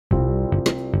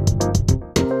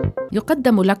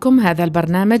يقدم لكم هذا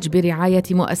البرنامج برعاية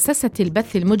مؤسسة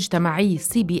البث المجتمعي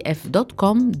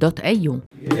cbf.com.au.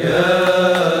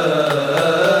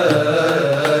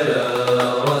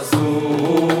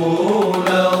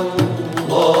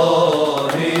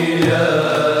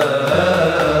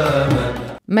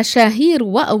 مشاهير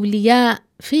وأولياء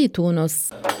في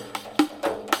تونس.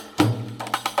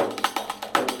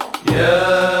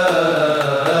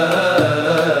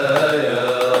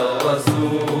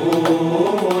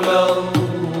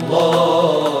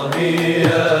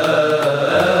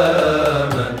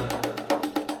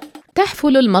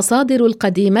 تحفل المصادر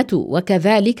القديمة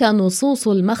وكذلك نصوص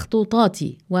المخطوطات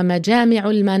ومجامع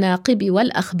المناقب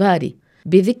والأخبار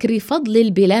بذكر فضل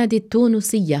البلاد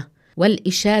التونسية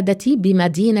والإشادة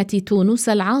بمدينة تونس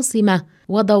العاصمة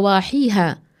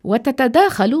وضواحيها،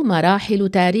 وتتداخل مراحل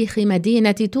تاريخ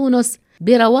مدينة تونس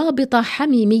بروابط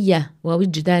حميمية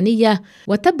ووجدانية،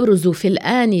 وتبرز في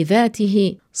الآن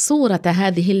ذاته صورة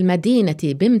هذه المدينة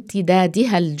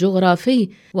بامتدادها الجغرافي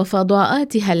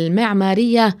وفضاءاتها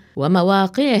المعمارية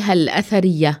ومواقعها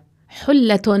الأثرية،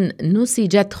 حلة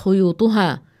نسجت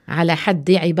خيوطها على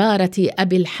حد عبارة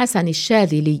أبي الحسن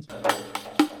الشاذلي.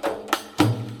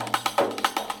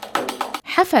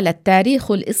 حفل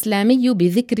التاريخ الإسلامي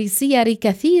بذكر سير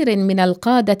كثير من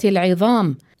القادة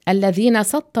العظام الذين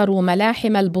سطروا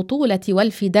ملاحم البطولة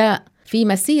والفداء في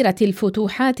مسيرة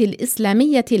الفتوحات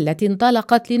الإسلامية التي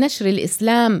انطلقت لنشر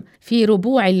الإسلام في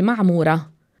ربوع المعمورة.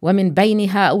 ومن بين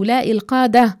هؤلاء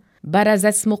القادة برز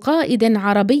اسم قائد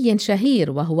عربي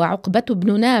شهير، وهو عقبة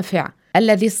بن نافع،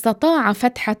 الذي استطاع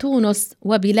فتح تونس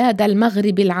وبلاد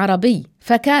المغرب العربي،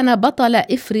 فكان بطل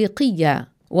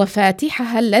إفريقيا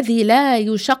وفاتحها الذي لا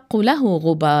يشق له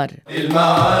غبار.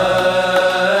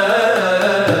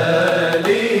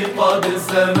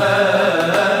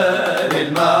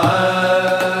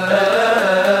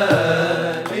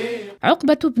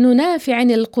 عقبة بن نافع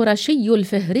القرشي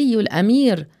الفهري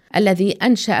الأمير الذي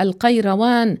أنشأ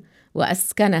القيروان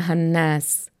وأسكنها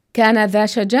الناس، كان ذا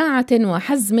شجاعة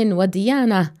وحزم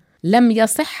وديانة، لم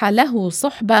يصح له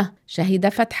صحبة، شهد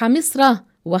فتح مصر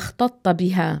واختط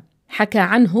بها. حكى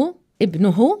عنه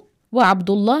ابنه وعبد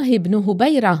الله بن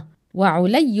هبيرة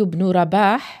وعلي بن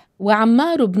رباح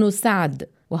وعمار بن سعد،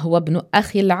 وهو ابن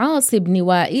أخي العاص بن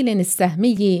وائل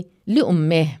السهمي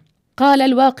لأمه. قال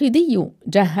الواقدي: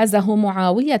 جهزه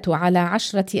معاوية على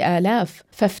 10,000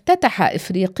 فافتتح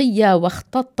إفريقيا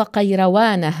واختط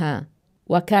قيروانها،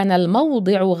 وكان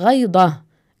الموضع غيضة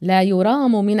لا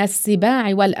يرام من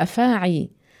السباع والأفاعي،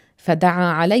 فدعا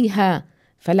عليها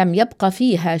فلم يبق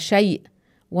فيها شيء،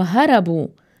 وهربوا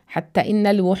حتى إن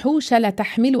الوحوش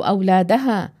لتحمل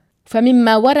أولادها.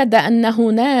 فمما ورد أنه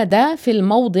نادى في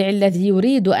الموضع الذي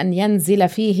يريد أن ينزل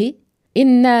فيه: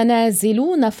 إنا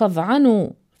نازلون فاضعنوا،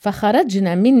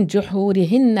 فخرجن من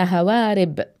جحورهن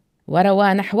هوارب.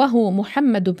 وروى نحوه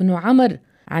محمد بن عمرو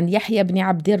عن يحيى بن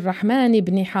عبد الرحمن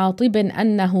بن حاطب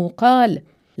أنه قال: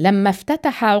 لما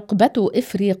افتتح عقبة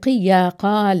إفريقيا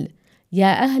قال: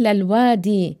 يا أهل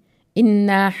الوادي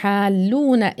إنا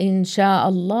حالون إن شاء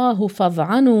الله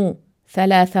فاضعنوا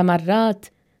 3 مرات،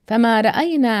 فما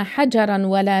رأينا حجرا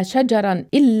ولا شجرا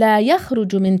إلا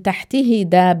يخرج من تحته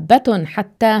دابة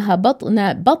حتى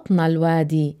هبطنا بطن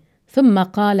الوادي. ثم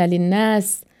قال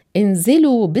للناس: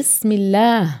 انزلوا بسم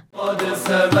الله. قد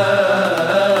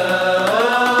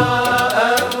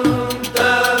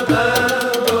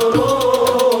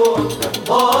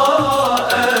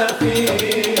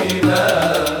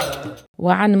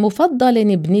وعن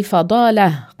مفضل بن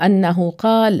فضالة أنه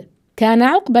قال: كان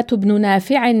عقبة بن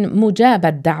نافع مجاب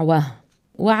الدعوة.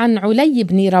 وعن علي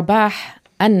بن رباح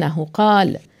أنه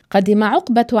قال: قدم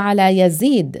عقبة على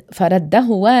يزيد فرده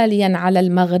واليا على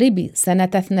المغرب سنة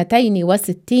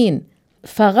 62،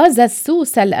 فغزا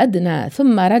السوس الأدنى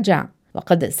ثم رجع،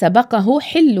 وقد سبقه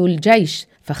حل الجيش،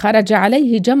 فخرج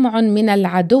عليه جمع من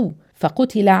العدو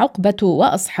فقتل عقبة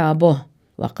وأصحابه.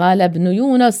 وقال ابن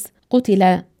يونس: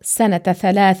 قتل سنة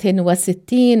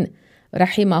 63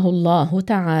 رحمه الله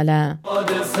تعالى.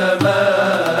 قد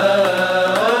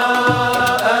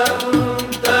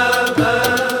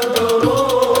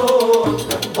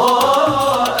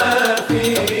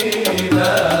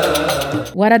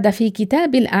ورد في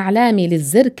كتاب الأعلام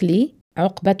للزركلي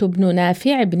عقبة بن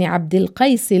نافع بن عبد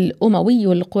القيس الأموي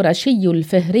القرشي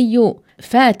الفهري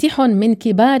فاتح من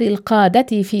كبار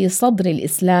القادة في صدر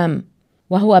الإسلام،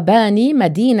 وهو باني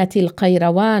مدينة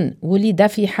القيروان، ولد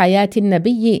في حياة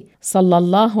النبي صلى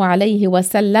الله عليه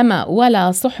وسلم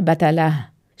ولا صحبة له،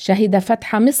 شهد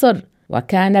فتح مصر،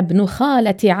 وكان ابن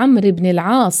خالة عمرو بن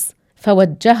العاص،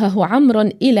 فوجهه عمرو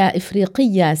إلى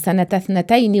إفريقيا سنة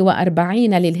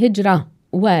 42 للهجرة،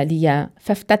 واليا،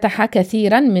 فافتتح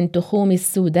كثيرا من تخوم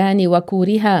السودان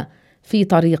وكورها في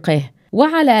طريقه.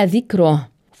 وعلى ذكره،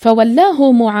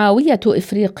 فولاه معاوية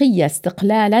إفريقية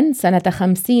استقلالا سنة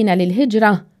 50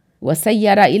 للهجرة،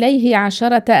 وسير إليه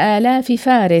 10,000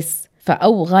 فارس،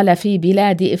 فأوغل في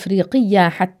بلاد إفريقية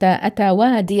حتى أتى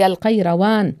وادي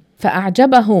القيروان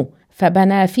فأعجبه،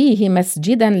 فبنى فيه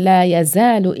مسجدا لا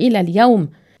يزال إلى اليوم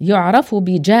يعرف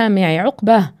بجامع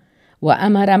عقبة،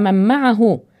 وأمر من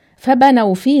معه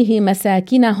فبنوا فيه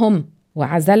مساكنهم.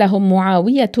 وعزلهم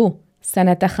معاوية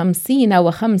سنة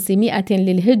 50 و500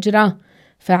 للهجرة،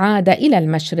 فعاد إلى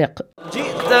المشرق.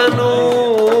 جئت نورا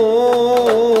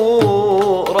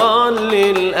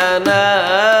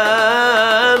للأنام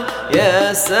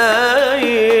يا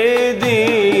سيدي،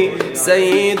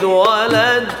 سيد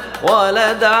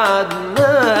ولد عدنان.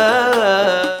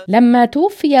 لما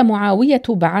توفي معاوية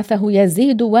بعثه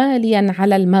يزيد واليا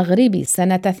على المغرب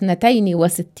سنة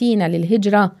 62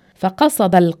 للهجرة،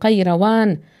 فقصد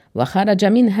القيروان وخرج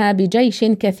منها بجيش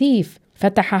كثيف،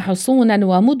 فتح حصونا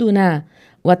ومدنا،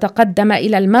 وتقدم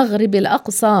إلى المغرب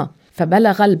الأقصى،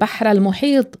 فبلغ البحر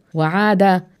المحيط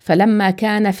وعاد. فلما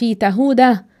كان في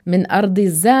تهودة من أرض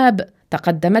الزاب،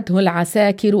 تقدمته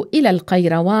العساكر إلى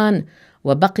القيروان،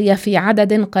 وبقي في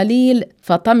عدد قليل،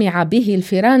 فطمع به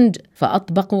الفرنج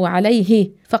فأطبقوا عليه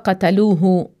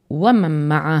فقتلوه ومن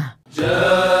معه.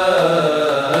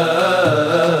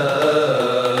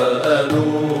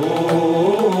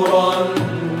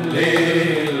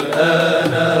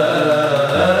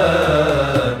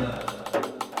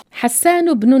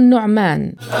 حسان بن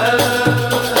النعمان.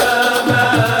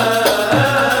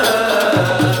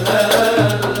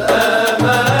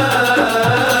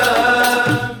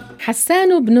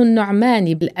 حسان بن النعمان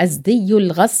الأزدي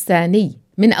الغساني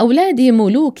من أولاد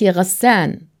ملوك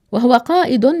غسان، وهو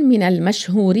قائد من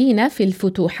المشهورين في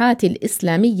الفتوحات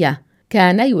الإسلامية.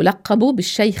 كان يلقب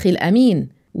بالشيخ الأمين،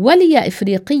 ولي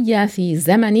إفريقية في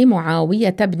زمن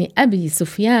معاوية بن أبي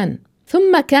سفيان،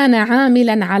 ثم كان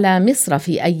عاملاً على مصر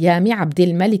في أيام عبد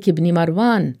الملك بن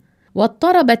مروان.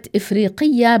 واضطربت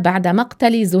إفريقية بعد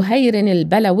مقتل زهير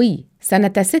البلوي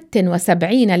سنة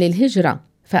 76 للهجرة،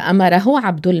 فأمره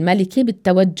عبد الملك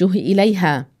بالتوجه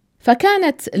إليها،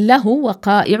 فكانت له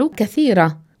وقائع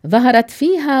كثيرة ظهرت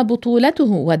فيها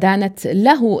بطولته، ودانت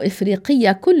له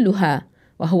إفريقية كلها،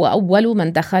 وهو أول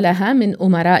من دخلها من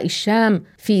أمراء الشام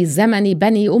في زمن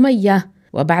بني أمية.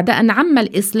 وبعد أن عم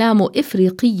الإسلام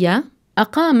إفريقية،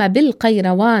 أقام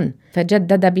بالقيروان،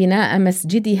 فجدد بناء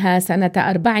مسجدها سنة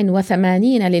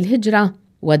 84 للهجرة،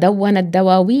 ودون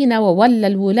الدواوين وولى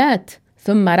الولاة،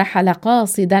 ثم رحل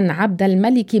قاصدا عبد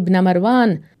الملك بن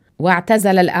مروان،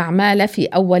 واعتزل الأعمال في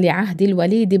أول عهد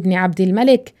الوليد بن عبد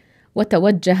الملك،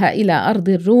 وتوجه إلى أرض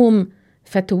الروم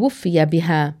فتوفي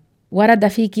بها. ورد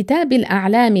في كتاب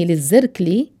الأعلام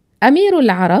للزركلي أمير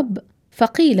العرب،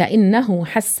 فقيل إنه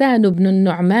حسان بن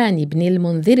النعمان بن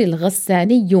المنذر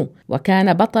الغساني،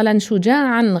 وكان بطلا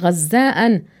شجاعا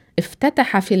غزاء،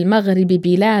 افتتح في المغرب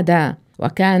بلادا،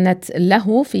 وكانت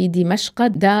له في دمشق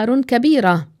دار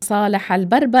كبيرة. صالح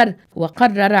البربر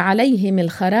وقرر عليهم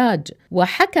الخراج،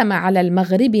 وحكم على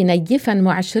المغرب نيفا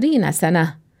 20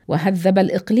 سنة، وهذب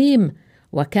الإقليم،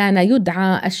 وكان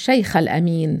يدعى الشيخ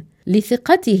الأمين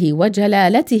لثقته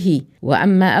وجلالته.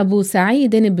 وأما أبو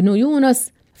سعيد بن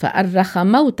يونس فأرخ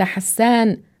موت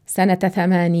حسان سنة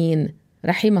 80،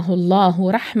 رحمه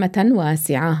الله رحمة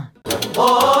واسعة.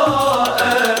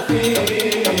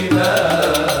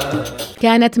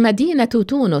 كانت مدينة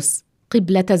تونس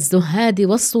قبلة الزهاد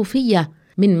والصوفية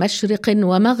من مشرق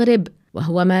ومغرب،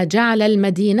 وهو ما جعل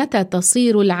المدينة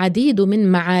تصير العديد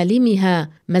من معالمها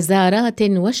مزارات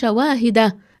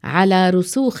وشواهد على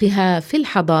رسوخها في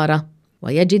الحضارة.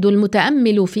 ويجد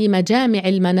المتأمل في مجامع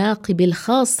المناقب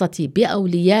الخاصة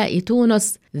بأولياء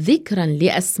تونس ذكراً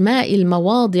لأسماء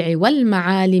المواضع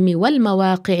والمعالم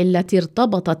والمواقع التي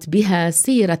ارتبطت بها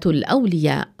سيرة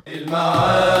الأولياء.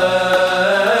 المعالي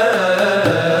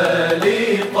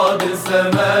قد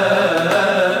سما،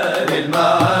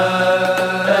 المعالي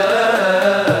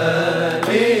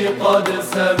قد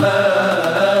سما،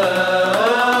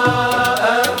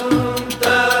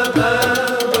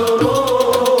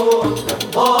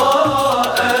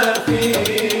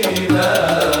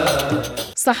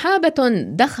 صحابة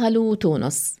دخلوا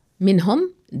تونس،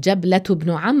 منهم جبلة بن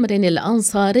عمرو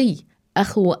الأنصاري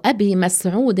أخو أبي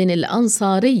مسعود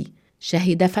الأنصاري،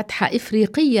 شهد فتح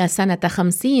إفريقية سنة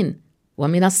 50.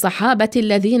 ومن الصحابة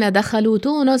الذين دخلوا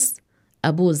تونس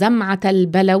أبو زمعة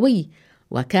البلوي،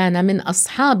 وكان من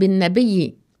أصحاب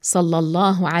النبي صلى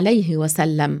الله عليه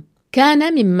وسلم.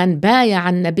 كان ممن بايع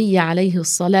النبي عليه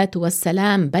الصلاة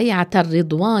والسلام بيعة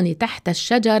الرضوان تحت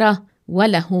الشجرة،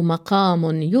 وله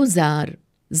مقام يزار.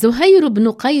 زهير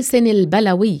بن قيس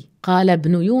البلوي قال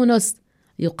ابن يونس: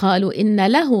 يقال إن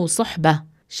له صحبة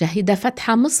شهد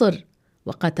فتح مصر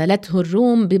وقتلته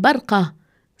الروم ببرقة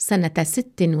سنة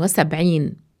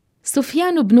 76.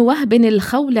 سفيان بن وهب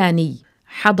الخولاني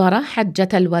حضر حجة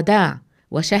الوداع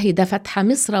وشهد فتح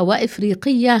مصر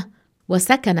وإفريقية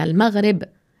وسكن المغرب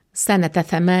سنة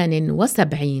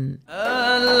 78.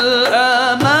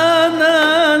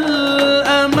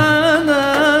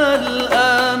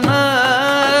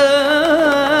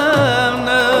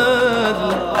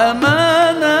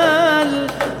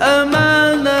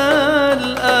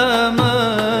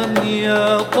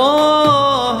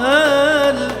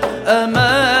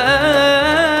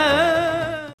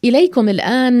 إليكم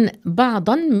الآن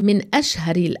بعضاً من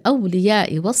أشهر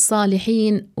الأولياء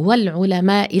والصالحين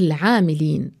والعلماء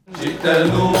العاملين. جئت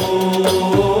نوراً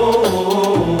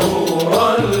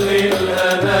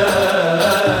للأنام،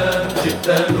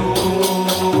 جئت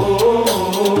نوراً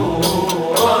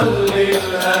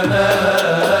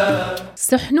للأنام.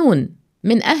 سحنون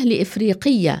من أهل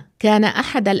إفريقية كان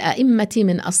أحد الأئمة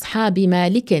من أصحاب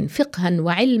مالك فقهاً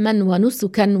وعلماً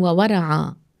ونسكاً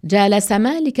وورعاً. جالس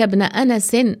مالك بن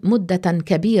أنس مدة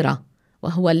كبيرة،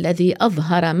 وهو الذي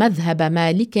أظهر مذهب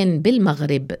مالك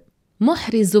بالمغرب.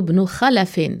 محرز بن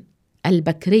خلف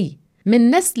البكري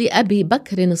من نسل أبي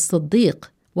بكر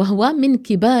الصديق، وهو من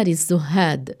كبار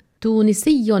الزهاد،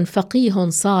 تونسي فقيه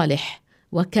صالح،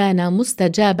 وكان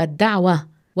مستجاب الدعوة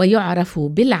ويعرف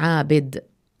بالعابد.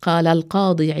 قال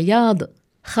القاضي عياض: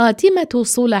 خاتمة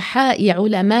صلحاء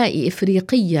علماء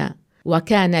إفريقية،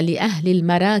 وكان لأهل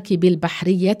المراكب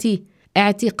البحرية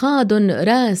اعتقاد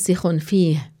راسخ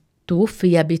فيه.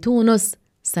 توفي بتونس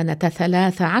سنة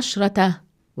 13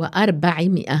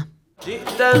 و400.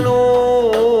 جئت نوراً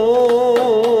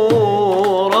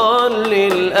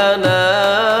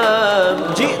للأنام،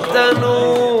 جئت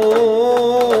نوراً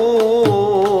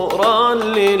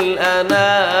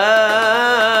للأنام.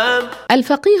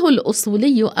 الفقيه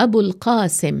الأصولي أبو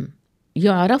القاسم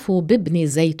يعرف بابن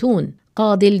زيتون،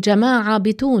 قاضي الجماعة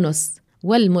بتونس،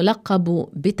 والملقب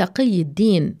بتقي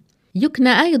الدين.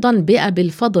 يكنى أيضاً بأبي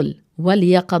الفضل،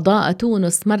 ولي قضاء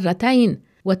تونس مرتين،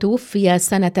 وتوفي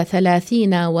سنة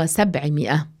 30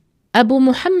 و700. أبو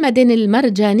محمد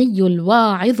المرجاني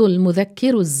الواعظ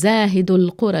المذكر الزاهد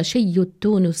القرشي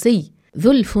التونسي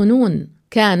ذو الفنون،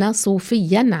 كان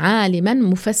صوفياً عالماً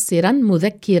مفسراً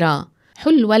مذكراً،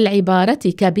 حلو العبارة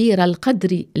كبير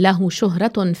القدر، له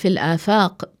شهرة في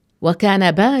الآفاق،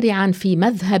 وكان بارعاً في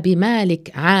مذهب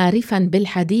مالك، عارفاً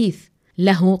بالحديث،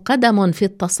 له قدم في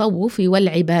التصوف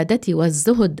والعبادة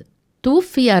والزهد.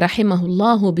 توفي رحمه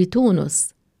الله بتونس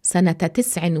سنة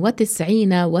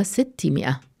 99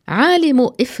 و600. عالم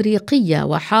إفريقية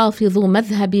وحافظ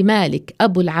مذهب مالك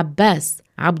أبو العباس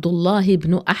عبد الله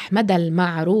بن أحمد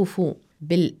المعروف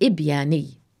بالإبياني.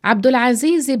 عبد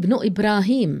العزيز بن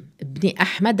إبراهيم بن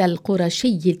أحمد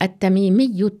القرشي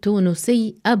التميمي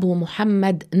التونسي أبو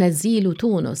محمد نزيل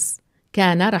تونس،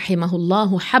 كان رحمه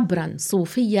الله حبراً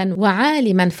صوفياً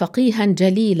وعالماً فقيهاً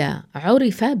جليلاً،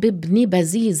 عرف بابن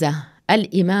بزيزة،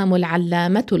 الإمام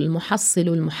العلامة المحصل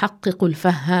المحقق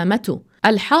الفهامة،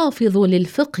 الحافظ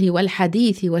للفقه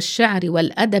والحديث والشعر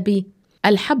والأدب،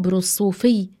 الحبر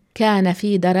الصوفي، كان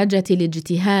في درجة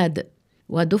الاجتهاد،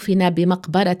 ودفن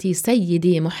بمقبرة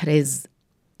سيدي محرز.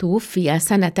 توفي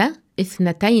سنة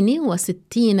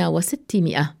 62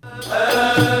 و600.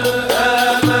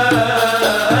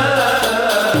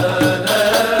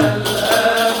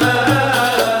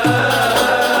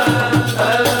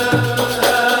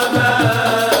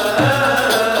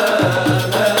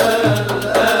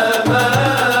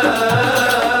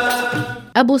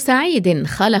 أبو سعيد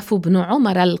خلف بن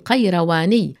عمر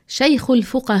القيرواني، شيخ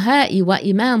الفقهاء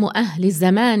وإمام أهل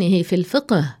زمانه في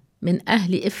الفقه، من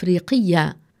أهل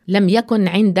إفريقية، لم يكن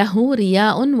عنده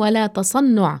رياء ولا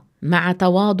تصنع، مع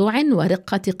تواضع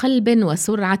ورقة قلب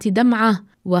وسرعة دمعة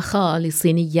وخالص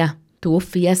نية.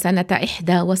 توفي سنة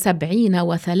 71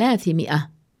 و300.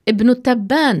 ابن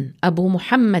التبان أبو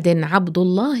محمد عبد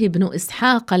الله بن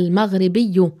إسحاق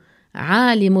المغربي،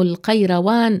 عالم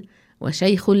القيروان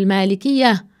وشيخ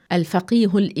المالكية،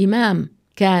 الفقيه الإمام،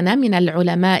 كان من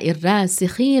العلماء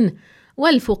الراسخين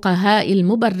والفقهاء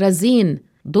المبرزين،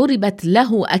 ضربت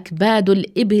له أكباد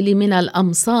الإبل من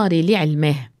الأمصار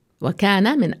لعلمه،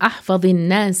 وكان من أحفظ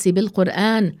الناس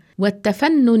بالقرآن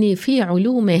والتفنن في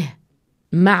علومه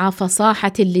مع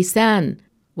فصاحة اللسان،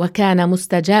 وكان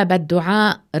مستجاب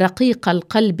الدعاء، رقيق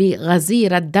القلب،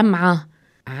 غزير الدمعة،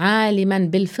 عالماً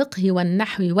بالفقه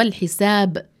والنحو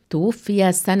والحساب.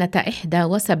 توفي سنة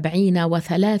 71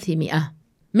 و300.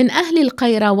 من أهل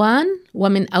القيروان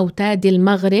ومن أوتاد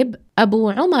المغرب أبو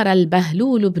عمر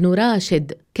البهلول بن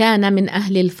راشد كان من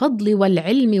أهل الفضل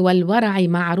والعلم والورع،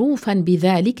 معروفا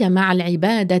بذلك مع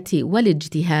العبادة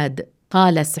والاجتهاد.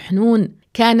 قال سحنون: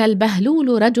 كان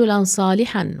البهلول رجلا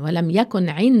صالحا ولم يكن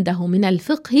عنده من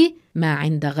الفقه ما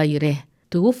عند غيره.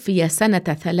 توفي سنة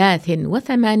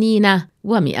 83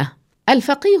 و100.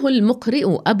 الفقيه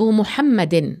المقرئ أبو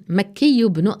محمد مكي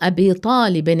بن أبي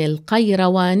طالب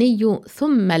القيرواني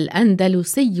ثم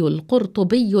الأندلسي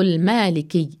القرطبي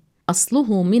المالكي،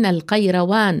 أصله من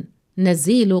القيروان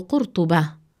نزيل قرطبة،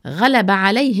 غلب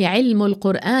عليه علم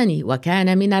القرآن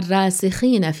وكان من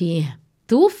الراسخين فيه.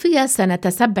 توفي سنة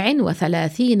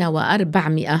 37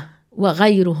 و400،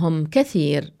 وغيرهم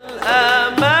كثير.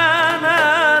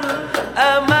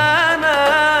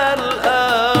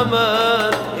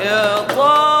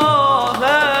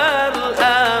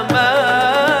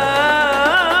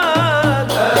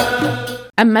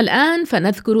 أما الآن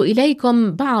فنذكر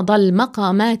إليكم بعض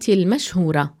المقامات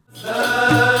المشهورة.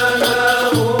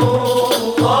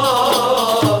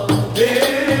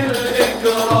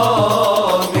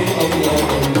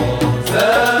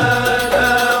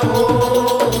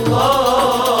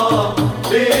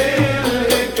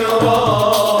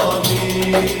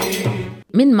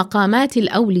 من مقامات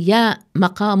الأولياء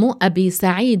مقام أبي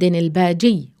سعيد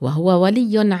الباجي، وهو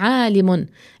ولي عالم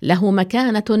له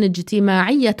مكانة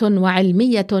اجتماعية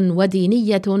وعلمية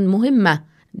ودينية مهمة،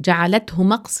 جعلته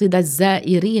مقصد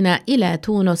الزائرين إلى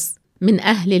تونس من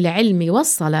أهل العلم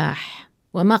والصلاح.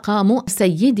 ومقام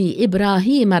سيدي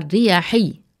إبراهيم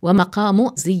الرياحي،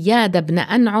 ومقام زياد بن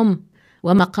أنعم،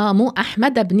 ومقام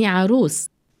أحمد بن عروس،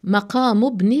 مقام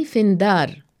ابن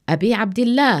فندار أبي عبد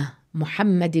الله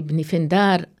محمد بن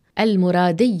فندار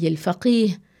المرادي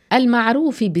الفقيه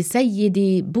المعروف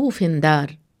بسيدي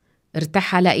بوفندار.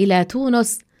 ارتحل إلى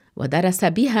تونس ودرس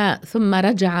بها، ثم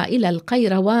رجع إلى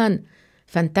القيروان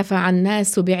فانتفع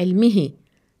الناس بعلمه.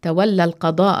 تولى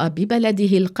القضاء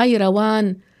ببلده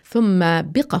القيروان ثم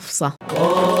بقفصة.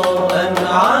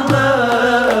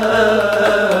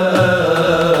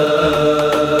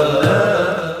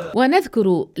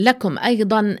 ونذكر لكم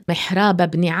أيضا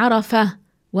محراب بن عرفة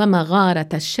ومغارة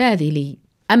الشاذلي.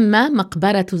 أما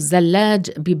مقبرة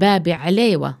الزلاج بباب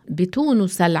عليوة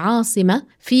بتونس العاصمة،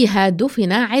 فيها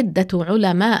دفن عدة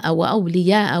علماء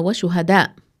وأولياء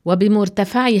وشهداء.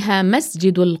 وبمرتفعها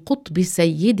مسجد القطب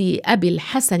سيدي أبي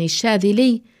الحسن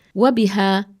الشاذلي،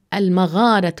 وبها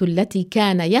المغارة التي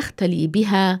كان يختلي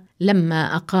بها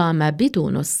لما أقام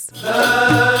بتونس.